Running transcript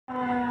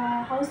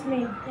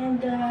housemaid,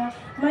 and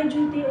my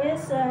duty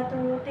is to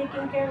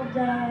taking care of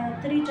the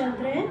 3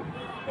 children,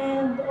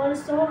 and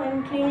also I'm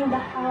cleaning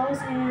the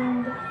house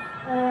and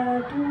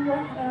do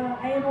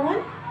iron,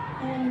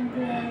 and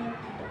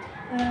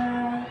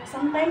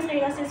sometimes I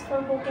assist for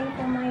cooking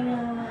for my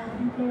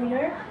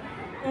employer.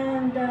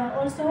 And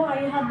also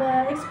I have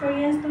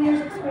experience, 2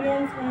 years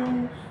experience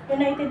in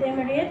United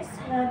Emirates,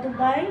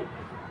 Dubai.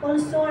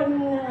 Also I'm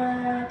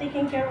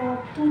taking care of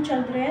 2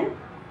 children,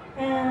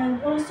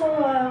 and also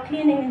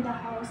cleaning in the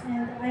house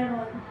and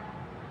iron.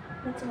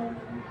 That's all.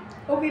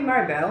 Okay,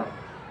 Maribel,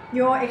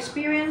 your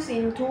experience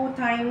in 2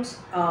 times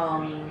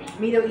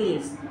Middle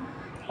East,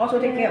 also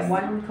take care of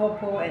Yes. 1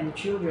 couple and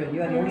children.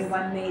 You are the only Yes.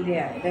 one maid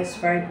there. That's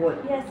very good.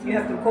 Yes, You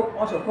have to yes. cook,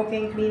 also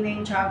cooking,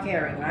 cleaning,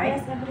 childcaring, right?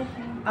 Yes,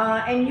 everything.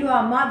 And you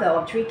are a mother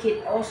of 3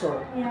 kids also.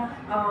 Yeah.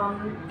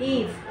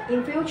 If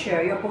in future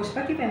your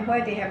prospective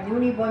employer they have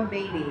newly born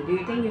baby, do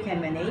you think you can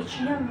manage?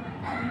 Yeah.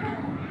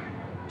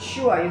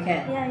 Sure, you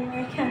can.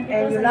 Yeah, I can.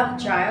 And you because love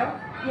child?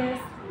 Yes.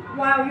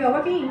 While you are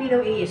working in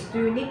Middle East, do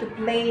you need to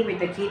play with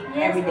the kid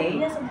Yes, every day?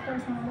 Yes, of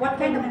course. What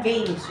kind of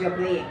games you are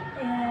playing?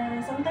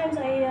 Sometimes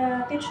I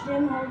teach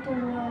them how to,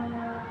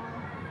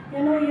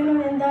 in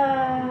the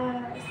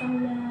some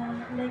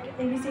like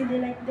ABCD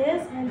like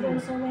this, and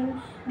also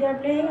when they are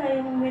playing, I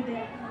am with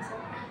them. Also.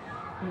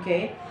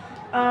 Okay.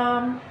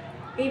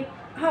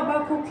 How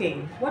about cooking?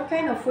 What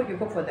kind of food you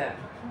cook for them?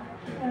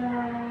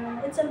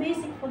 It's a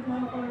basic food,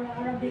 ma'am, for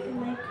Arabic,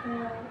 like.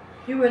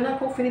 You will not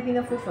cook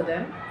Filipino food for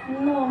them?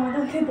 No,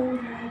 madam, they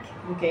don't like.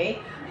 Okay.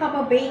 How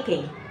about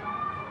baking?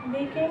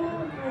 Baking,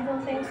 I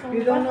don't think so.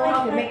 You don't But know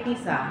how to make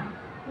pizza?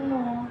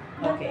 No.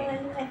 But Okay.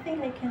 I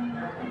think I can.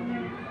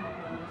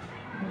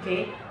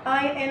 Okay.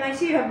 I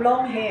see you have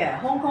long hair.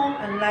 Hong Kong,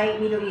 unlike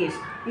Middle East,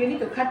 you need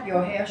to cut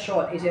your hair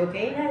short. Is it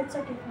okay? Yeah, it's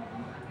okay for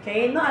me.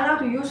 Okay. Not allowed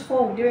to use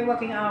phone during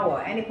working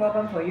hour. Any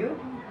problem for you?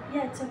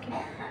 Yeah, it's okay.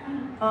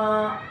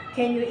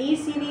 Can you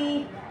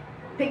easily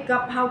pick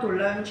up how to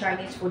learn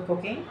Chinese food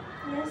cooking?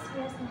 Yes.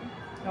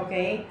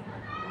 Okay.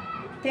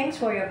 Thanks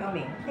for your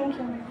coming. Thank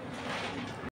you.